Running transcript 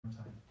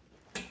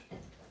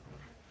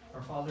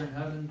Father in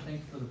heaven, thank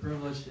you for the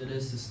privilege it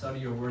is to study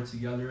your word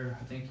together.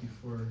 I thank you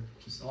for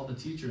just all the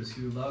teachers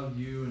who love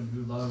you and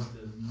who love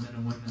the men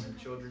and women and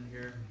children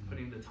here,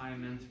 putting the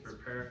time in to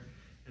prepare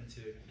and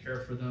to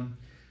care for them.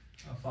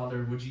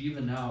 Father, would you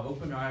even now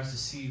open our eyes to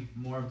see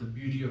more of the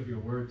beauty of your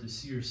word, to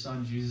see your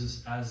Son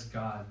Jesus as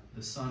God,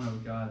 the Son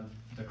of God,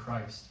 the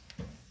Christ,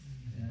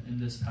 in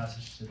this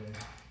passage today.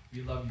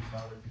 We love you,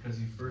 Father, because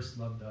you first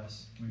loved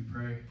us. We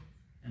pray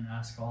and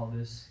ask all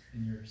this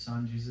in your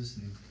Son Jesus'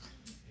 name.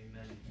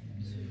 Amen.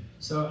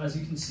 So as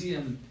you can see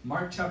in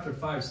Mark chapter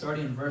 5,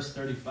 starting in verse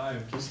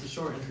 35, just a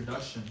short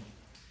introduction.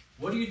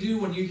 What do you do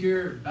when you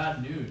hear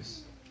bad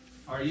news,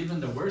 or even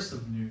the worst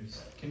of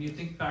news? Can you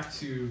think back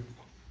to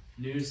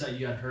news that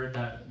you had heard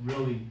that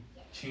really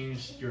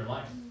changed your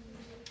life?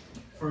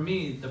 For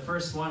me, the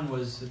first one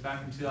was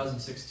back in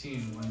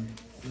 2016 when,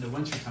 in the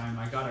wintertime,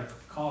 I got a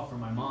call from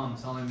my mom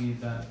telling me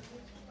that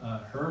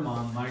her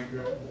mom, my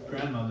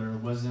grandmother,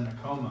 was in a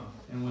coma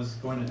and was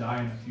going to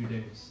die in a few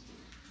days.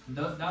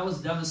 That was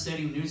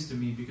devastating news to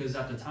me because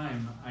at the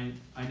time,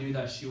 I knew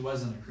that she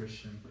wasn't a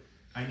Christian.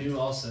 I knew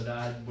also that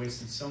I had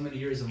wasted so many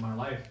years of my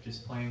life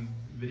just playing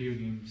video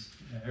games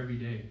every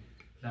day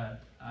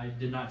that I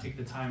did not take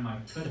the time I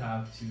could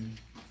have to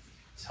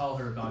tell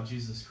her about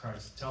Jesus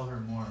Christ, tell her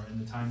more in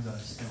the times that I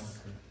spent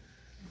with her.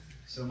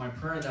 So my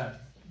prayer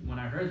that when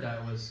I heard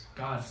that was,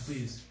 God,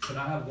 please, could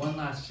I have one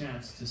last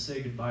chance to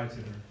say goodbye to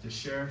her, to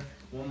share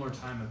one more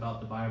time about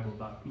the Bible,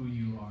 about who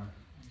you are.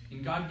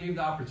 And God gave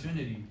the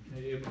opportunity.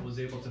 I was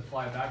able to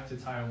fly back to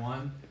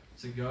Taiwan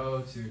to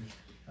go to,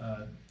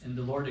 and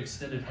the Lord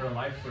extended her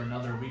life for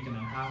another week and a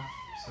half,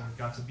 so I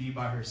got to be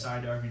by her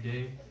side every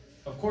day.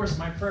 Of course,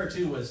 my prayer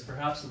too was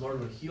perhaps the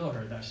Lord would heal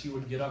her, that she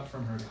would get up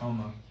from her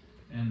coma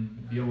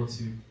and be able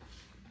to,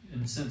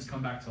 in a sense,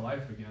 come back to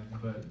life again.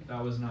 But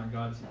that was not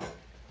God's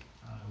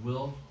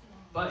will.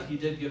 But he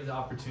did give the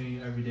opportunity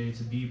every day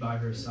to be by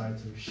her side,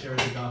 to share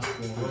the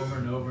gospel over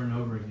and over and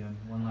over again,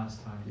 one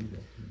last time.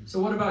 So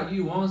what about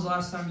you? When was the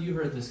last time you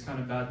heard this kind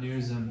of bad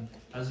news? And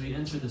as we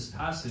enter this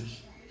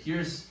passage,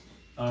 here's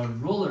a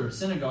ruler,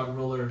 synagogue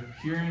ruler,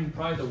 hearing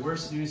probably the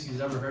worst news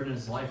he's ever heard in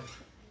his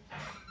life.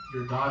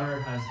 Your daughter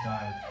has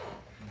died.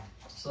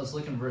 So let's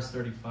look in verse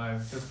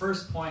 35. The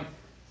first point,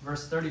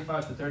 verse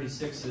 35 to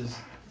 36, is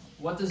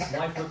what does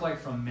life look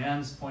like from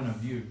man's point of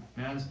view?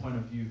 Man's point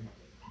of view.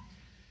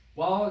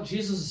 While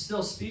Jesus is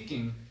still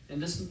speaking,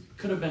 and this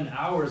could have been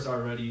hours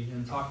already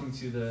in talking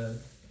to the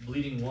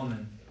bleeding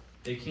woman,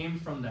 they came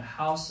from the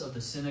house of the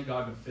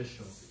synagogue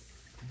official.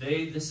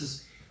 This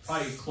is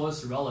probably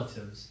close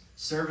relatives.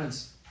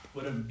 Servants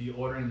wouldn't be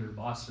ordering their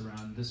boss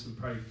around. This would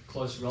probably be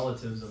close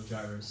relatives of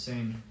Jairus,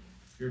 saying,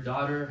 your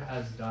daughter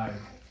has died.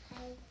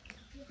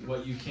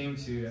 What you came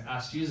to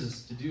ask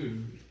Jesus to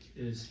do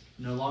is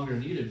no longer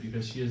needed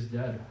because she is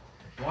dead.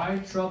 Why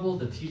trouble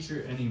the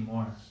teacher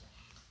anymore?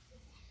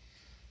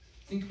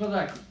 Think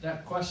about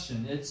that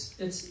question.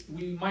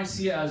 We might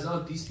see it as,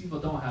 oh, these people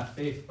don't have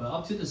faith. But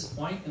up to this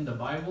point in the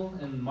Bible,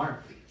 in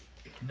Mark,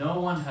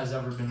 no one has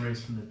ever been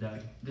raised from the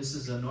dead. This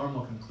is a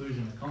normal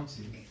conclusion to come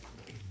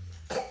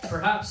to.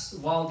 Perhaps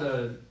while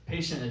the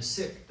patient is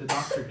sick, the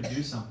doctor could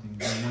do something.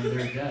 But when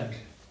they're dead,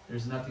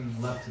 there's nothing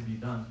left to be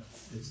done.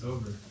 It's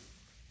over.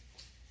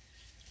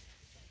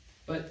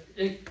 But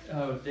it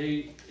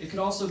could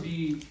also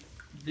be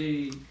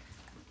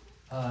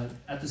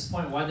at this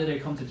point, why did they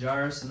come to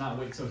Jairus and not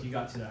wait till he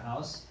got to the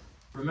house?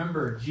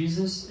 Remember,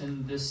 Jesus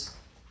in this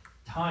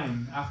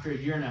time, after a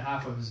year and a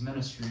half of his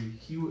ministry,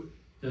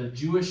 the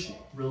Jewish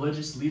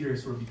religious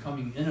leaders were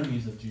becoming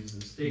enemies of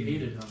Jesus. They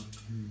hated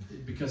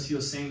him because he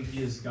was saying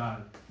he is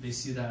God. They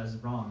see that as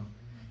wrong.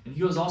 And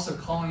he was also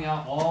calling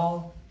out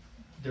all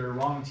their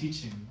wrong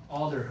teaching,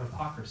 all their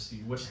hypocrisy,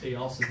 which they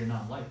also did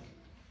not like.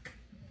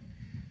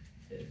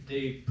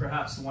 They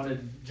perhaps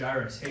wanted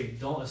Jairus, hey,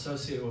 don't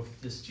associate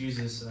with this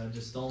Jesus.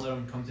 Just don't let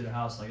him come to the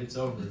house. Like, it's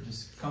over.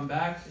 Just come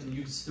back and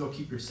you can still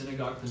keep your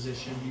synagogue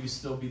position. You can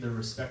still be the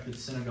respected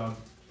synagogue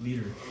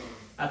leader.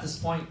 At this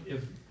point,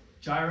 if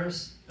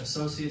Jairus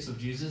associates with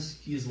Jesus,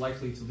 he is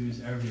likely to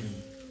lose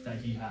everything that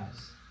he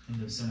has in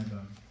the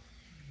synagogue.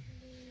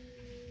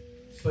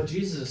 But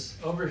Jesus,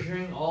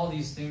 overhearing all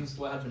these things,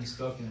 what had been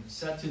spoken,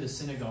 said to the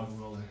synagogue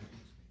ruler,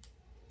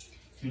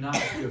 do not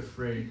be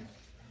afraid,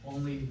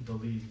 only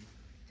believe.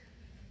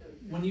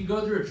 When you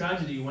go through a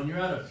tragedy, when you're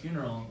at a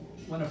funeral,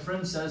 when a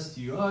friend says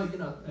to you, oh,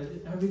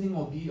 everything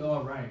will be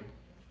all right.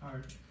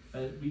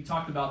 We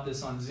talked about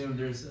this on Zoom.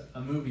 There's a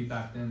movie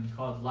back then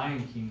called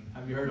Lion King.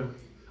 Have you heard of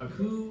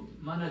Haku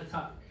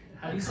Manata?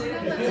 How do you say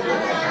it?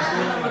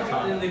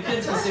 The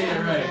kids can say it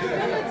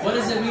right. What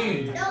does it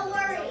mean? No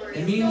worries.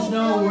 It means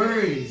no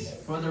worries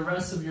for the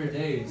rest of your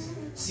days.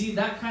 See,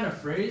 that kind of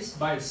phrase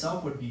by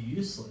itself would be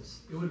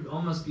useless. It would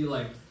almost be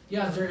like,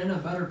 yeah, they're in a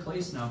better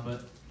place now,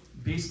 but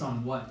based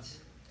on what?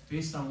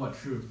 Based on what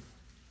truth?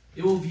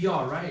 It will be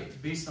all right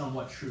based on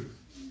what truth?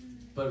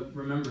 But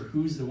remember,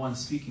 who's the one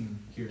speaking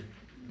here?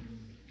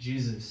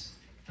 Jesus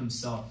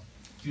himself.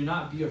 Do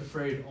not be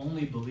afraid,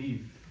 only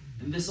believe.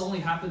 And this only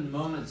happened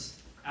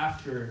moments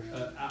after,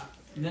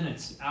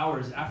 minutes,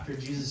 hours after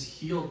Jesus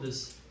healed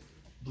this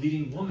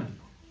bleeding woman.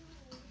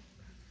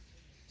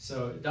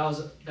 So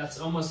that's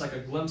almost like a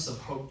glimpse of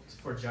hope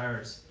for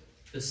Jairus.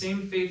 The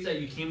same faith that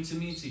you came to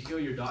me to heal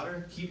your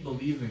daughter, keep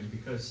believing,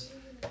 because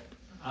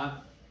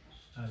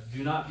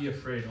do not be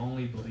afraid,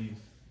 only believe.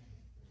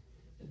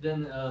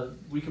 Then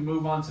we can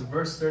move on to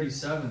verse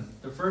 37.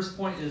 The first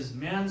point is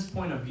man's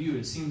point of view.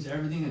 It seems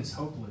everything is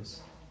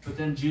hopeless. But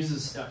then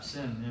Jesus steps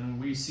in, and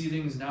we see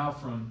things now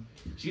from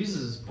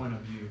Jesus' point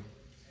of view.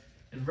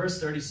 In verse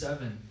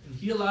 37, and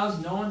he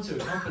allows no one to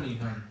accompany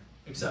him,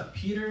 except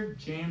Peter,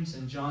 James,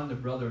 and John, the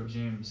brother of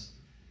James.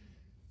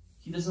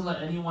 He doesn't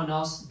let anyone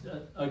else.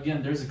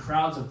 Again, there's a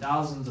crowds of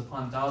thousands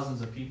upon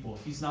thousands of people.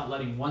 He's not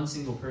letting one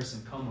single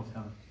person come with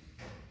him.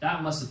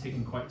 That must have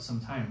taken quite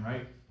some time,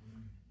 right?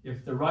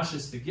 If the rush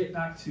is to get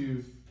back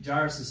to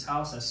Jairus'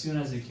 house as soon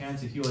as they can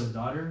to heal his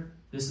daughter,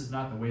 this is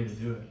not the way to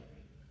do it.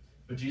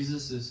 But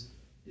Jesus is,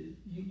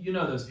 you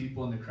know those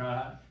people in the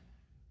crowd.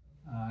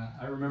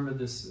 I remember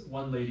this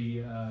one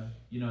lady,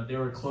 they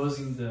were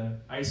closing the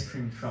ice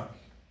cream truck,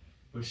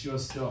 but she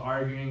was still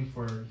arguing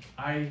for,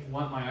 I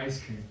want my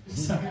ice cream.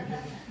 So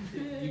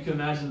you can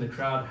imagine the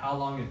crowd, how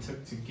long it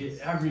took to get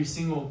every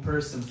single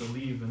person to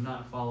leave and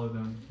not follow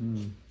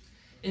them.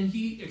 And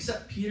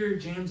except Peter,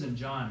 James, and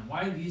John.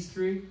 Why these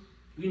three?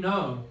 We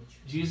know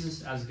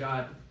Jesus as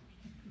God,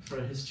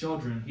 for his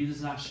children, he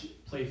does not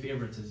play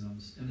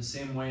favoritisms in the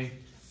same way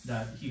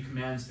that he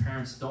commands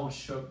parents don't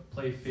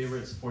play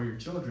favorites for your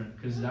children,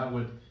 because that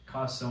would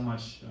cause so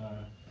much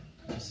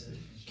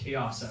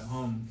chaos at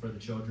home for the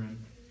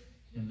children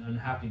and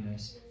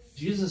unhappiness.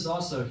 Jesus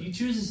also, he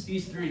chooses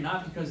these three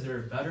not because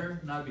they're better,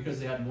 not because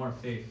they had more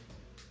faith.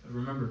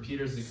 Remember,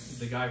 Peter's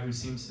the guy who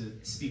seems to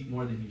speak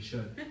more than he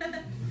should.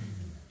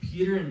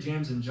 Peter and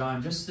James and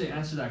John, just to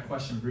answer that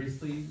question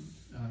briefly,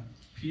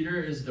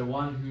 Peter is the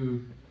one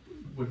who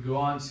would go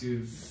on to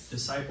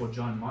disciple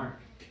John Mark.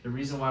 The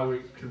reason why we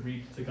could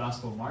read the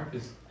Gospel of Mark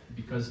is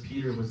because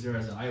Peter was there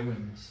as an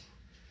eyewitness.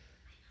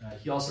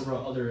 He also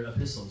wrote other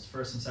epistles,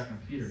 1st and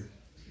 2nd Peter.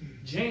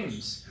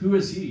 James, who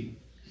is he?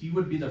 He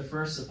would be the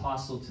first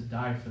apostle to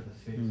die for the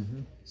faith.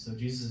 So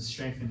Jesus is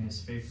strengthening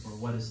his faith for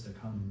what is to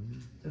come.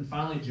 And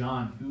finally,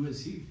 John, who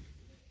is he?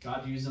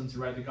 God used him to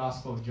write the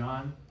Gospel of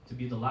John, to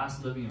be the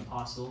last living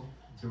apostle,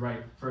 to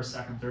write 1st,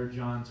 2nd, 3rd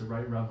John, to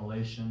write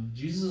Revelation.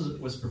 Jesus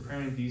was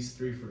preparing these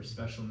three for a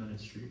special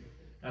ministry.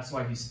 That's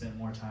why he spent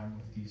more time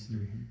with these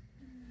three.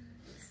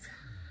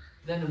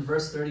 Then in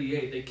verse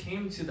 38, they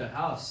came to the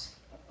house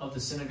of the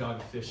synagogue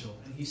official,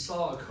 and he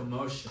saw a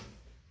commotion,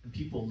 and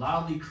people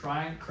loudly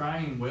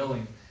crying,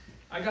 wailing.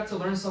 I got to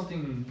learn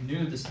something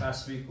new this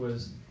past week,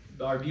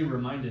 or be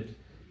reminded.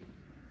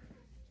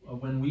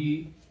 When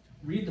we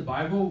read the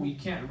Bible, we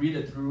can't read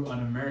it through an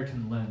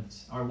American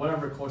lens, or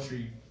whatever culture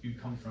you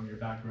come from, your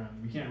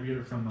background. We can't read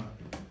it from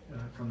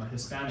a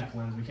Hispanic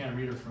lens. We can't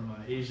read it from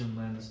an Asian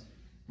lens.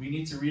 We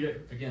need to read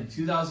it, again,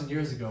 2,000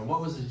 years ago.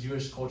 What was the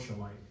Jewish culture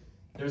like?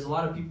 There's a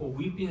lot of people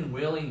weeping and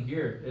wailing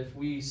here. If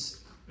we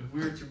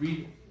were to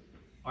read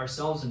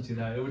ourselves into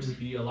that, it would just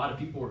be a lot of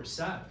people were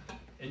sad.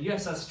 And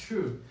yes, that's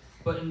true.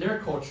 But in their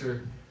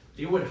culture,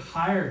 they would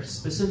hire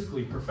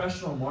specifically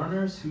professional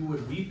mourners who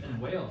would weep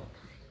and wail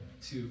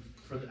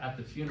at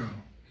the funeral.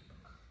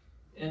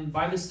 And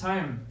by this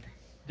time,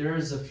 there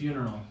is a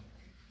funeral.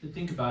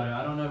 Think about it.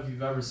 I don't know if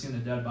you've ever seen a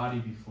dead body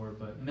before,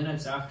 but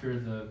minutes after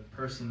the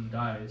person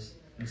dies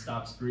and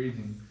stops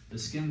breathing, the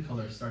skin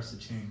color starts to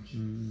change.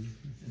 In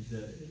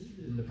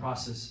the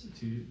process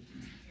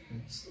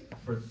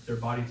for their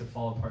body to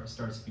fall apart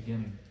starts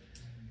beginning.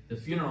 The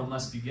funeral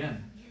must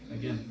begin.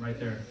 Again, right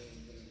there.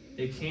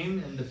 They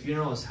came and the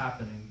funeral is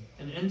happening.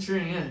 And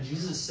entering in,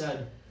 Jesus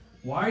said,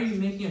 "Why are you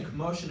making a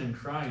commotion and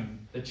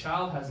crying? The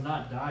child has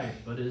not died,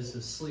 but is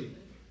asleep."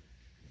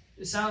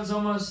 It sounds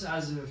almost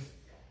as if,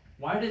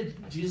 why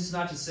did Jesus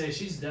not just say,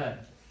 "She's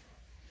dead"?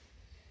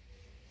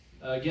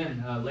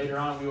 Again, later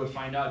on we would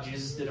find out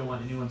Jesus didn't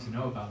want anyone to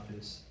know about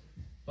this.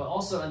 But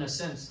also, in a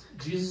sense,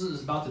 Jesus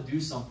is about to do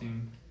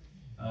something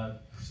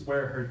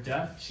where her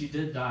death, she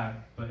did die,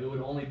 but it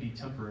would only be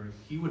temporary.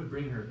 He would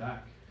bring her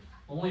back.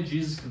 Only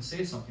Jesus can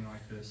say something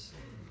like this.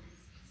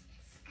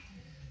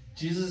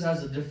 Jesus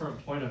has a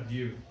different point of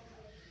view.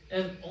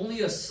 And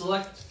only a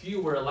select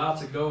few were allowed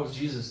to go with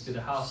Jesus to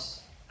the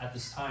house at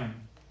this time.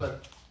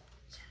 But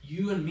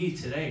you and me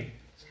today,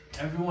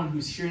 everyone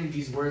who's hearing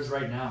these words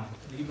right now,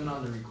 even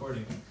on the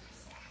recording,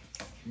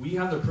 we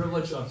have the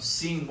privilege of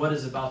seeing what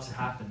is about to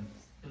happen.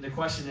 And the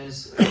question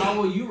is, how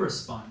will you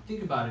respond?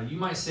 Think about it. You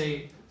might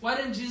say, why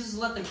didn't Jesus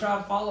let the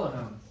crowd follow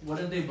him? What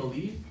did they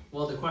believe?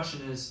 Well, the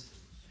question is,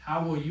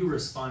 how will you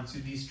respond to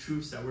these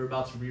truths that we're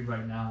about to read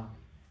right now?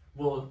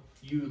 Will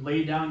you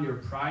lay down your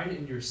pride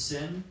and your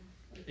sin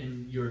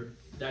and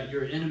that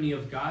you're an enemy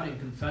of God and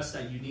confess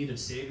that you need a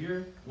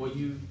Savior? Will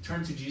you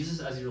turn to Jesus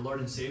as your Lord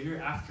and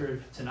Savior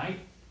after tonight,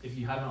 if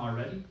you haven't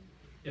already?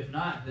 If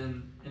not,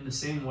 then in the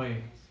same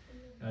way,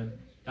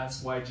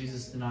 that's why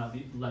Jesus did not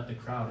let the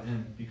crowd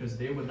in, because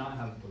they would not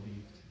have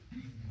believed.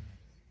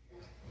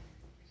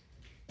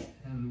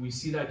 And we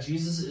see that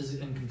Jesus is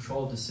in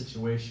control of the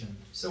situation.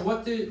 So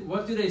what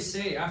do they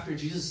say after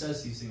Jesus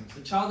says these things?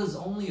 The child is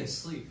only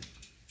asleep.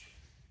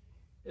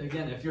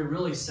 Again, if you're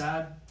really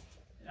sad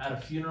at a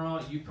funeral,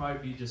 you'd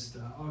probably be just,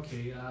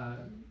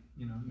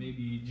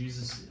 maybe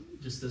Jesus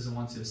just doesn't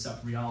want to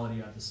accept reality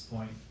at this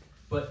point.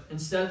 But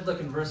instead, look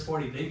in verse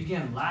 40, they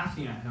began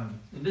laughing at him.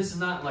 And this is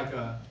not like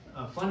a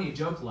funny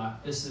joke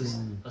laugh. This is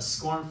a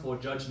scornful,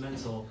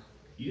 judgmental,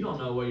 you don't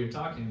know what you're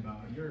talking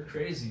about. You're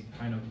crazy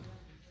kind of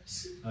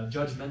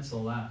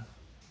judgmental laugh.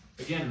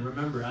 Again,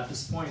 remember, at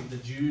this point, the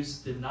Jews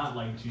did not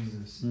like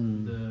Jesus,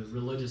 the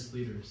religious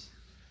leaders.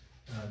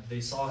 They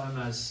saw him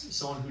as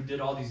someone who did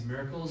all these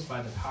miracles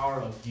by the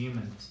power of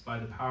demons, by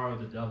the power of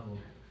the devil.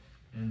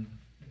 And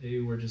they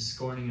were just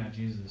scorning at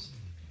Jesus.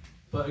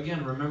 But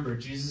again, remember,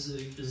 Jesus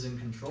is in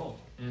control.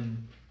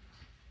 And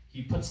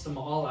he puts them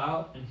all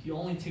out, and he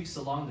only takes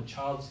along the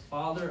child's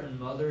father and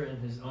mother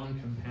and his own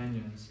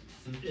companions,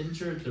 and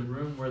entered the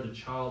room where the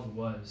child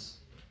was.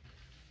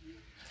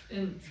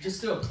 And just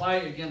to apply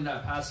again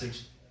that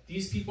passage,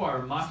 these people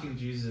are mocking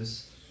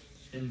Jesus,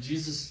 and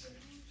Jesus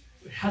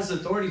has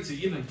authority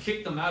to even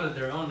kick them out of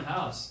their own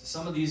house.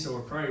 Some of these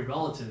were probably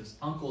relatives,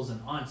 uncles and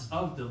aunts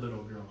of the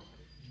little girl.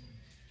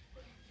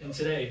 And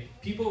today,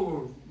 people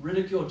will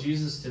ridicule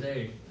Jesus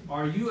today.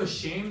 Are you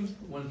ashamed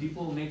when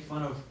people make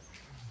fun of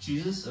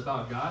Jesus,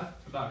 about God,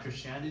 about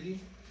Christianity?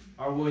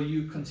 Or will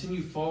you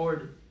continue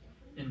forward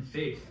in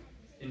faith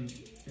and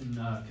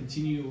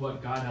continue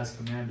what God has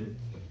commanded?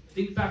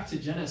 Think back to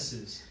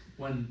Genesis,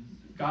 when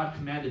God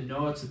commanded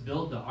Noah to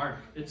build the ark.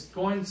 It's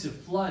going to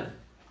flood.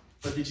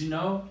 But did you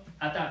know,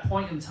 at that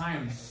point in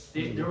time,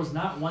 there was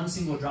not one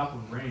single drop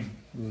of rain.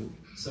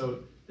 So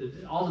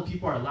all the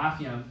people are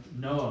laughing at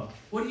Noah.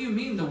 What do you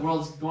mean the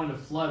world's going to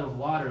flood with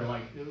water?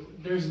 Like,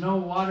 there's no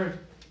water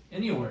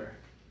anywhere.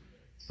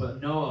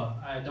 But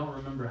Noah, I don't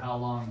remember how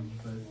long,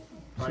 but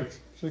probably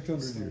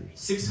 600 years.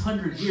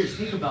 600 years.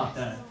 Think about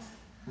that.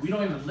 We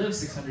don't even live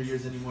 600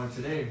 years anymore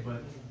today,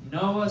 but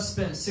Noah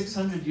spent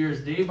 600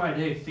 years day by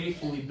day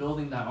faithfully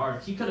building that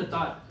ark. He could have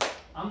thought,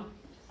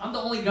 I'm the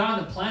only guy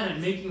on the planet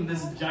making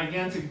this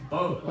gigantic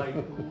boat. Like,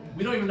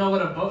 we don't even know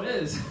what a boat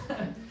is.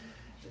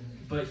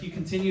 But he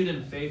continued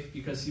in faith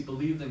because he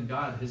believed in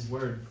God, his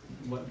word,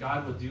 what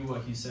God would do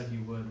what he said he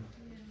would.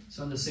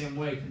 So in the same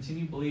way,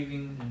 continue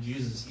believing in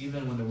Jesus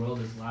even when the world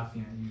is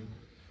laughing at you.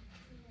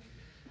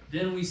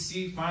 Then we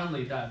see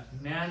finally that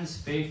man's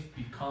faith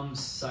becomes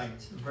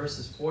sight.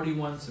 Verses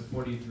 41 to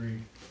 43.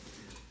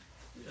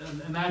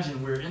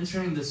 Imagine we're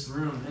entering this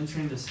room,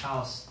 entering this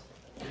house.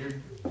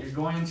 You're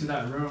going into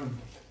that room.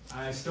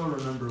 I still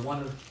remember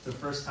one of the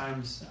first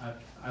times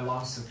I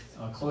lost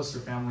a closer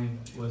family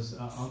was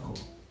uncle.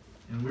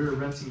 And we were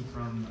renting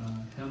from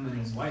him and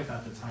his wife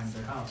at the time,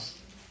 their house.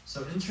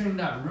 So entering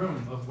that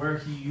room of where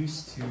he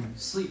used to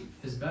sleep,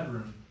 his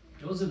bedroom,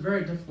 it was a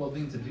very difficult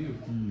thing to do,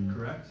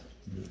 correct?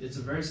 It's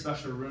a very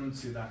special room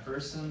to that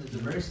person. It's a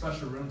very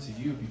special room to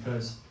you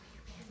because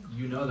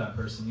you know that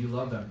person, you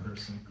love that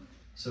person.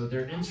 So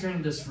they're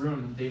entering this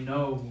room, they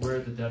know where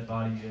the dead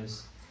body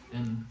is,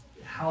 and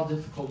how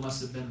difficult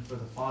must have been for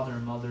the father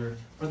and mother,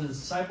 for the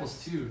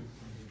disciples too.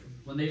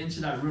 When they enter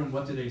that room,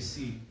 what do they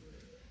see?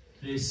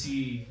 Do they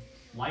see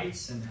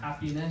lights and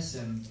happiness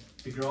and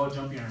the girl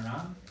jumping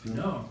around?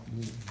 No.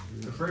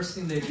 The first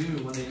thing they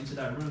do when they enter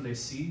that room, they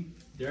see,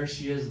 there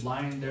she is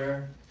lying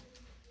there.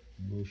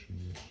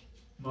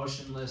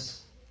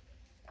 Motionless,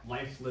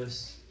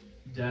 lifeless,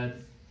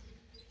 dead.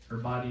 Her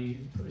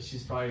body,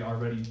 she's probably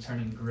already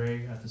turning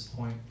gray at this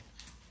point.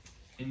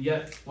 And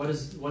yet, what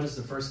is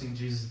the first thing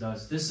Jesus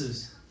does? This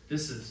is,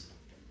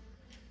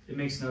 it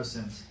makes no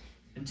sense.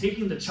 And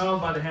taking the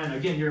child by the hand,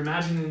 again, you're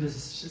imagining this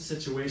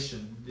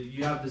situation.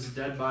 You have this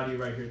dead body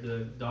right here,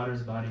 the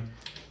daughter's body.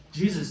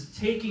 Jesus,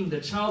 taking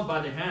the child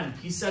by the hand,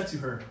 he said to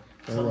her,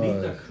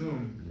 Talitha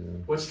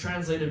cum, which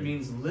translated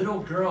means, little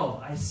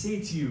girl, I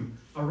say to you,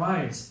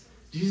 arise.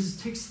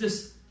 Jesus takes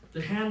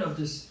the hand of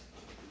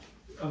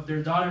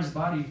their daughter's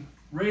body,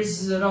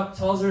 raises it up,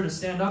 tells her to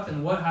stand up,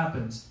 and what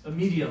happens?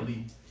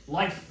 Immediately,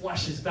 life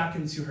flashes back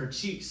into her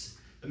cheeks.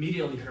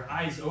 Immediately, her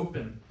eyes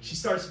open. She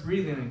starts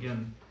breathing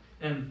again.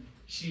 And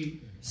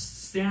she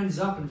stands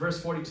up in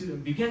verse 42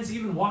 and begins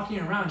even walking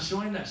around,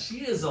 showing that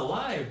she is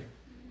alive.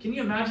 Can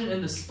you imagine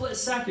in the split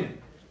second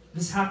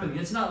this happening?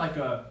 It's not like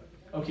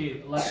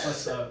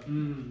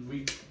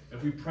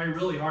if we pray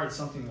really hard,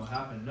 something will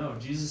happen. No,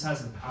 Jesus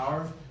has the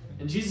power.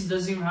 And Jesus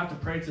doesn't even have to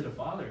pray to the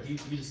Father. He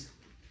just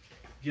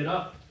get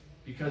up.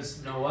 Because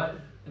you know what?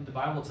 And the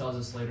Bible tells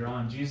us later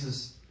on,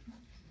 Jesus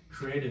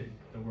created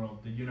the world,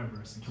 the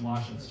universe, in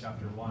Colossians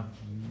chapter 1.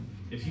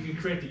 If he could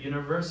create the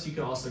universe, he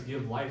could also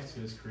give life to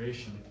his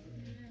creation.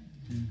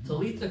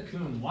 Talitha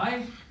cum.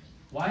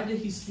 Why did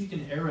he speak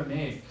in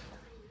Aramaic?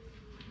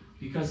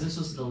 Because this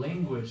was the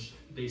language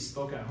they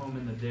spoke at home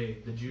in the day,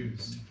 the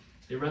Jews.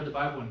 They read the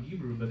Bible in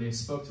Hebrew, but they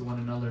spoke to one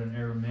another in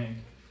Aramaic.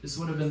 This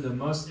would have been the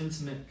most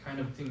intimate kind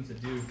of thing to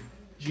do.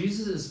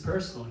 Jesus is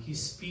personal. He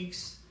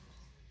speaks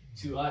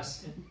to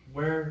us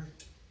where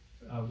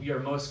we are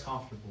most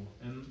comfortable.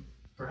 And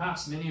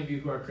perhaps many of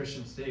you who are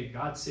Christians today,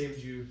 God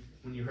saved you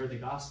when you heard the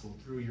gospel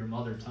through your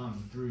mother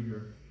tongue,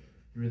 through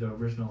the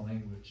original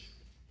language.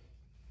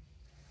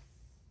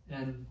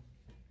 And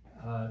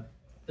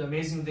the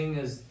amazing thing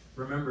is,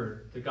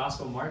 remember, the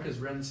Gospel of Mark is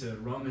written to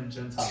Roman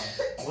Gentiles.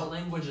 What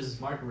language is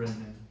Mark written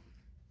in?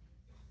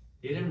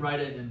 They didn't write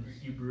it in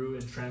Hebrew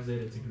and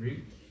translate it to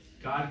Greek.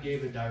 God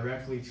gave it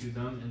directly to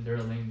them in their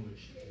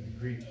language, in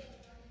Greek.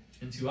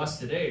 And to us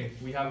today,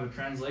 we have a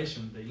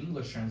translation, the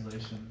English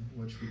translation,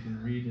 which we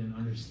can read and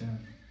understand.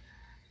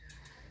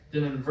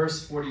 Then in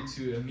verse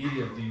 42,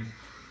 immediately,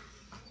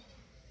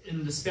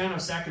 in the span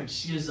of seconds,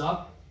 she is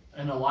up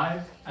and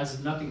alive as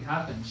if nothing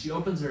happened. She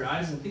opens her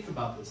eyes, and think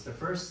about this. The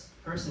first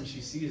person she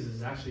sees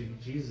is actually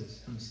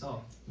Jesus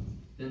himself.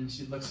 Then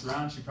she looks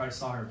around, she probably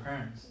saw her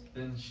parents.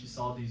 Then she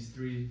saw these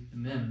three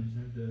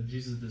men, the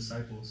Jesus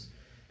disciples.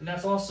 And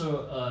that's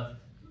also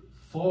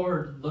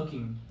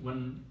forward-looking.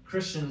 When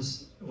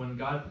Christians, when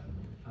God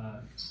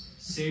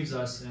saves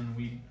us and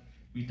we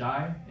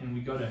die and we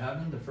go to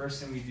heaven, the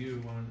first thing we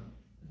do when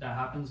that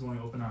happens, when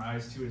we open our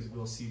eyes to it, is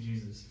we'll see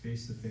Jesus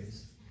face to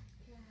face.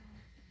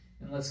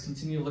 And let's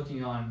continue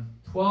looking on.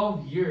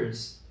 12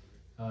 years,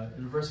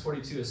 in verse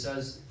 42, it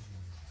says,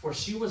 "For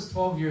she was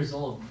 12 years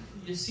old."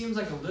 It seems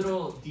like a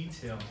little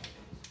detail,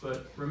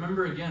 but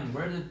remember again,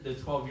 where did the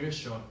 12 years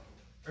show up?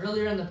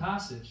 Earlier in the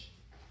passage,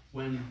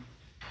 when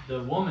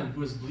the woman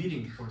who was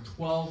bleeding for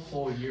 12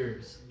 whole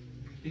years.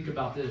 Think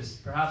about this.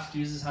 Perhaps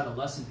Jesus had a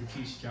lesson to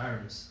teach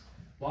Jairus.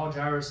 While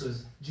Jairus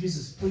was,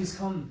 "Jesus, please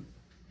come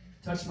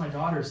touch my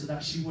daughter so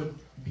that she would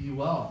be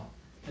well."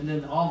 And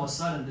then all of a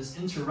sudden, this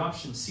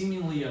interruption,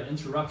 seemingly an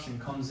interruption,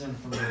 comes in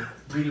from the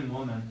bleeding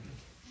woman.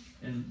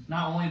 And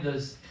not only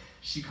does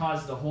she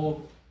cause the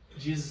whole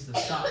Jesus to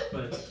stop,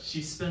 but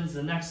she spends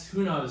the next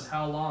who knows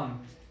how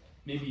long,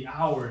 maybe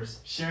hours,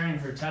 sharing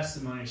her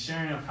testimony,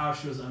 sharing of how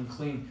she was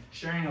unclean,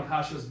 sharing of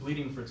how she was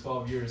bleeding for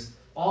 12 years.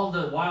 All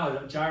the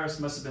while, Jairus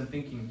must have been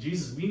thinking,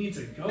 "Jesus, we need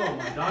to go.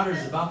 My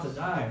daughter's about to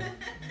die."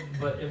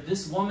 But if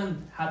this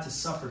woman had to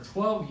suffer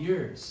 12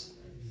 years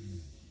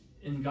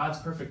in God's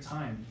perfect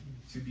time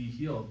to be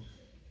healed,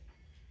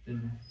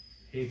 then,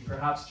 hey,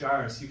 perhaps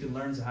Jairus, you can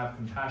learn to have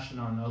compassion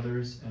on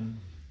others and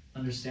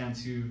understand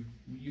too,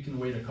 you can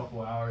wait a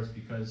couple hours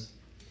because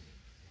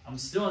I'm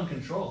still in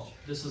control.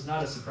 This was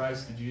not a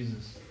surprise to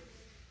Jesus.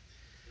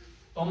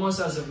 Almost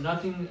as if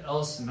nothing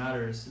else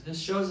matters. This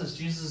shows us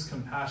Jesus'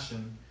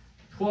 compassion.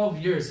 12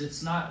 years,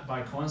 it's not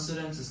by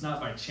coincidence, it's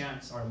not by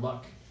chance or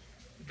luck.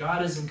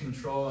 God is in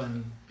control,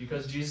 and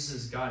because Jesus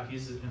is God,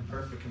 he's in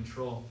perfect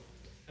control.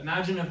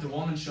 Imagine if the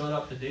woman showed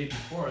up the day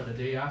before or the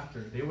day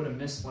after. They would have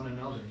missed one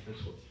another.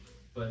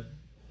 But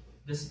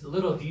this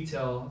little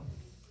detail,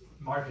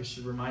 Marcus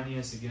should remind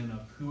us again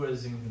of who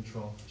is in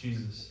control,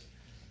 Jesus.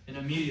 And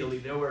immediately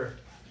they were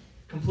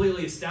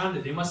completely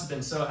astounded. They must have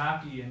been so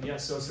happy and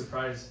yet so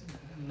surprised.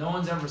 No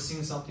one's ever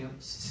seen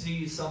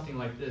something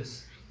like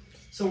this.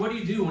 So what do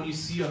you do when you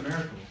see a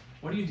miracle?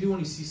 What do you do when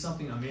you see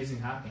something amazing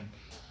happen?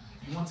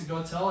 You want to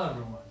go tell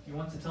everyone. You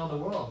want to tell the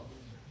world.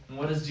 And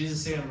what does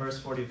Jesus say in verse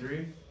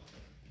 43?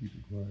 Keep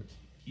it quiet.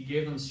 He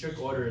gave them strict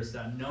orders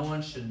that no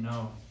one should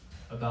know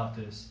about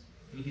this.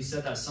 And he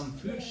said that some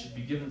food should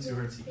be given to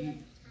her to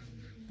eat.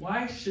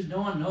 Why should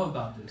no one know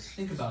about this?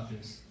 Think about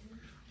this.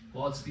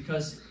 Well, it's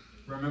because,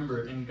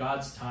 remember, in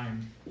God's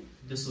time,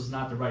 this was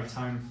not the right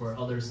time for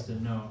others to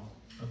know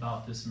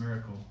about this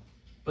miracle.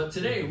 But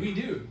today, we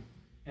do.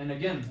 And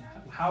again,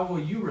 how will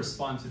you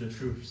respond to the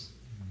truths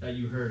that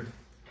you heard?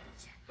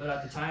 But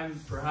at the time,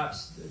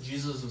 perhaps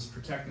Jesus was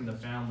protecting the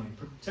family,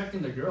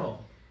 protecting the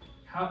girl.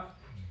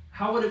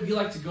 How would it be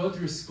like to go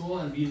through school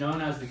and be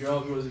known as the girl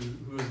who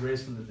was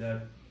raised from the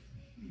dead?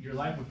 Your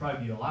life would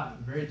probably be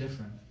very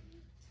different.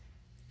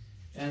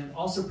 And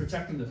also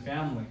protecting the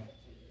family.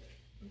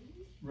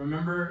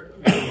 Remember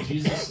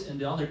Jesus in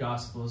the other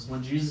Gospels,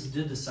 when Jesus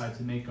did decide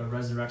to make a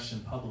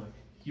resurrection public,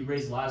 he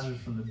raised Lazarus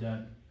from the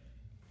dead.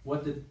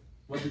 What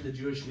did the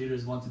Jewish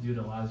leaders want to do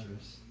to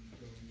Lazarus?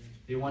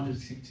 They wanted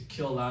to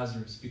kill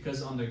Lazarus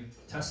because on the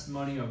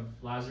testimony of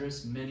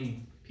Lazarus,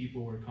 many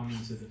people were coming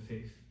to the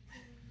faith.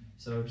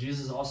 So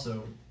Jesus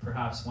also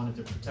perhaps wanted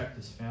to protect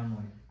his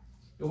family.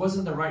 It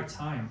wasn't the right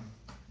time,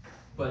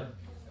 but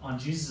on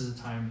Jesus'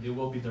 time, it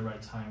will be the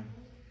right time.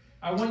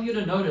 I want you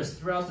to notice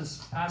throughout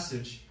this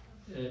passage,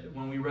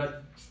 when we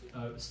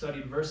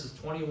studied verses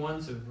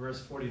 21 to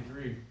verse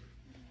 43,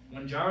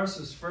 when Jairus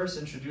was first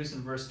introduced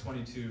in verse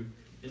 22,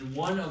 and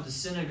one of the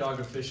synagogue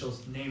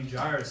officials named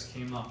Jairus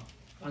came up.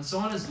 When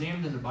someone is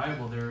named in the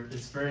Bible,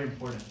 it's very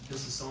important.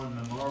 This is someone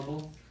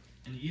memorable,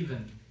 and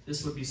even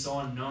this would be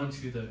someone known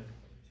to the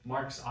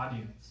Mark's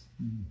audience.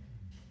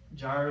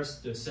 Jairus,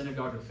 the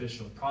synagogue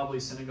official, probably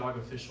synagogue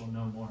official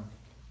no more.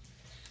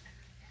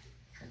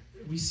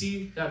 We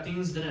see that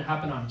things didn't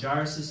happen on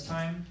Jairus'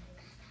 time.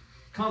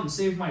 Come,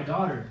 save my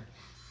daughter.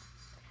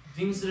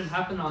 Things didn't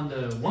happen on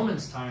the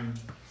woman's time.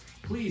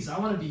 Please, I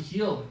want to be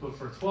healed. But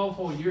for 12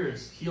 whole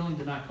years, healing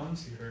did not come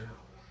to her.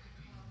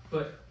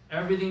 But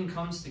everything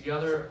comes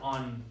together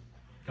on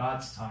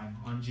God's time,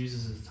 on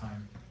Jesus'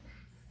 time.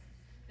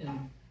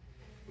 And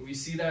We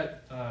see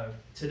that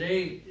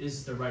today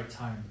is the right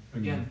time.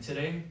 Again,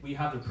 today we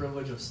have the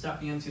privilege of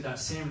stepping into that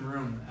same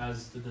room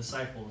as the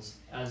disciples,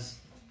 as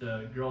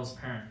the girl's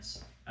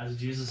parents, as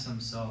Jesus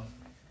himself.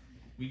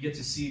 We get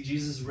to see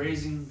Jesus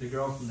raising the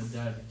girl from the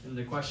dead. And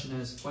the question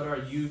is, what are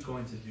you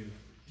going to do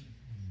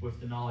with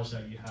the knowledge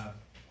that you have,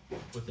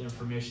 with the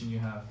information you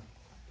have?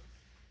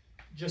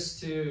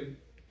 Just to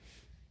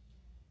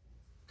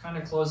kind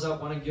of close up,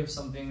 I want to give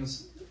some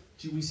things.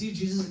 We see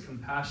Jesus'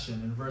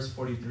 compassion in verse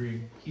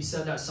 43. He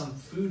said that some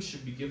food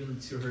should be given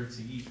to her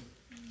to eat.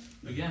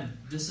 Again,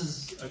 this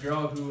is a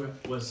girl who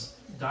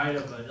died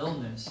of an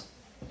illness,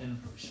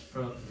 and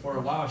for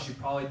a while she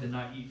probably did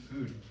not eat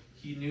food.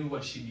 He knew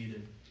what she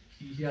needed.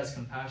 He has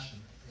compassion.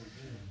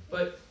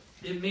 But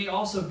it may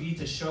also be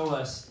to show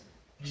us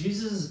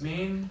Jesus'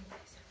 main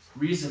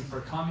reason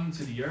for coming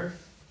to the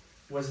earth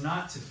was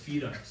not to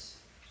feed us,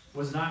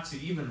 was not to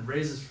even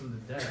raise us from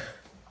the dead.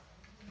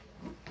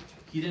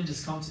 He didn't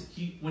just come to,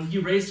 when he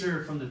raised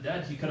her from the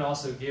dead, he could have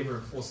also gave her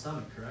a full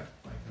stomach, correct?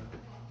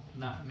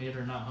 Like, made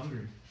her not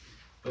hungry.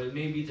 But it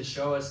may be to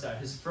show us that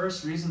his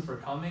first reason for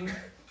coming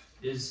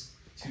is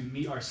to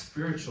meet our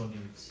spiritual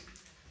needs.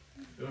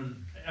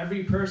 When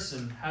every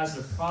person has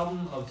a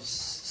problem of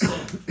sin.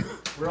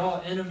 We're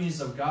all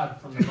enemies of God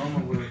from the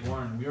moment we were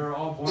born. We are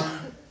all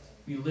born,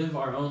 we live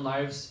our own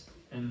lives,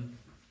 and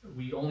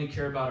we only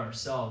care about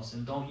ourselves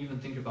and don't even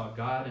think about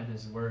God and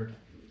his word.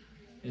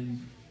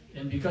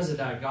 And because of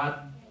that,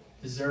 God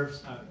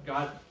deserves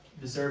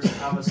to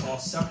have us all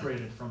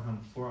separated from him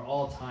for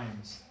all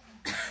times.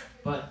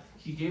 But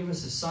he gave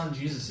us his son,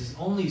 Jesus, his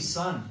only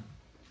son,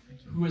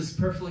 who is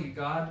perfectly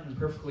God and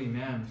perfectly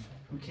man,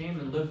 who came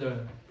and lived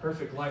a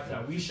perfect life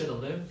that we should have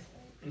lived.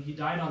 And he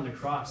died on the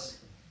cross,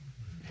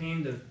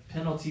 paying the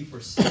penalty for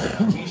sin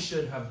that we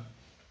should have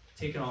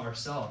taken on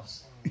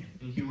ourselves.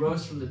 And he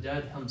rose from the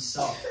dead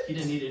himself. He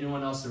didn't need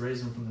anyone else to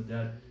raise him from the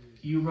dead.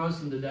 He rose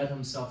from the dead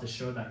himself to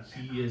show that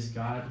he is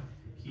God.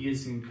 He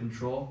is in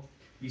control.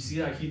 We see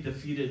that he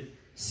defeated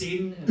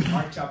Satan in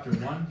Mark chapter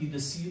 1. He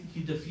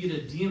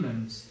defeated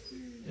demons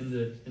in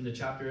the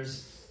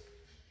chapters.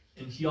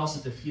 And he also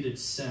defeated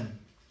sin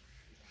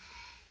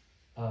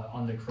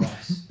on the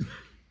cross.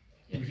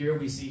 And here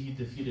we see he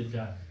defeated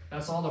death.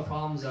 That's all the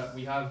problems that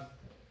we have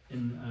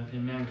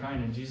in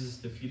mankind, and Jesus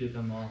defeated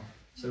them all.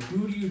 So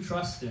who do you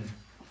trust in?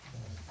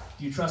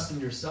 Do you trust in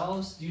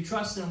yourselves? Do you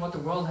trust in what the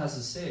world has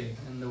to say?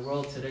 And the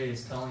world today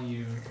is telling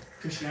you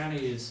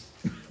Christianity is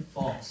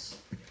false.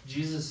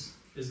 Jesus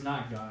is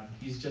not God.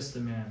 He's just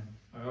a man.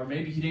 Or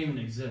maybe he didn't even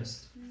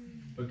exist.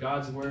 But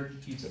God's word,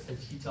 he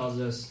tells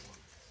us,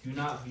 do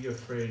not be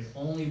afraid.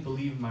 Only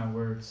believe my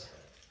words.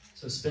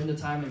 So spend the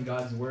time in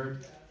God's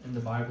word, in the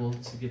Bible,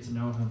 to get to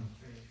know him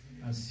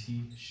as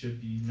he should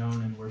be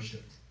known and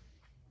worshipped.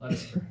 Let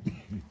us pray.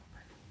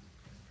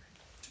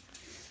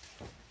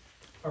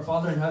 Our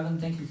Father in heaven,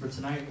 thank you for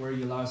tonight where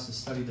you allow us to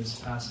study this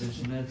passage.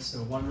 And it's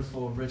a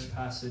wonderful, rich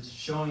passage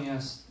showing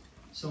us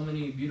so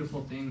many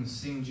beautiful things,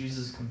 seeing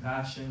Jesus'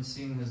 compassion,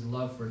 seeing his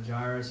love for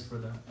Jairus, for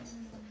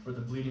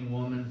the bleeding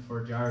woman,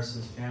 for Jairus'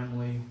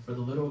 family, for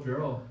the little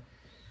girl.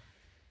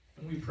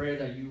 And we pray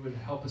that you would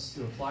help us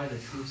to apply the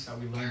truths that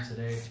we learned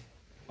today.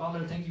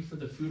 Father, thank you for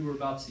the food we're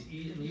about to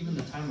eat and even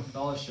the time of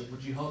fellowship.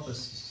 Would you help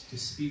us to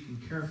speak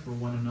and care for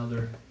one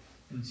another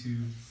and to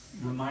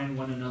remind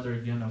one another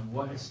again of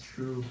what is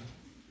true,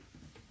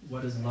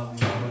 what is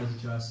lovely, what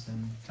is just.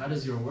 And that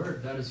is your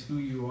word. That is who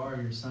you are,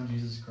 your Son,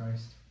 Jesus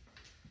Christ.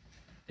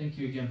 Thank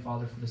you again,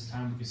 Father, for this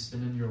time we can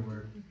spend in your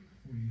word.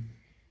 We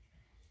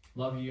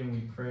love you and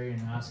we pray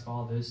and ask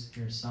all this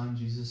in your Son,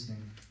 Jesus'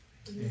 name.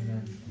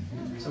 Amen.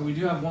 So we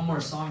do have one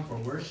more song for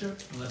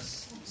worship.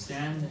 Let's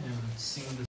stand and sing this.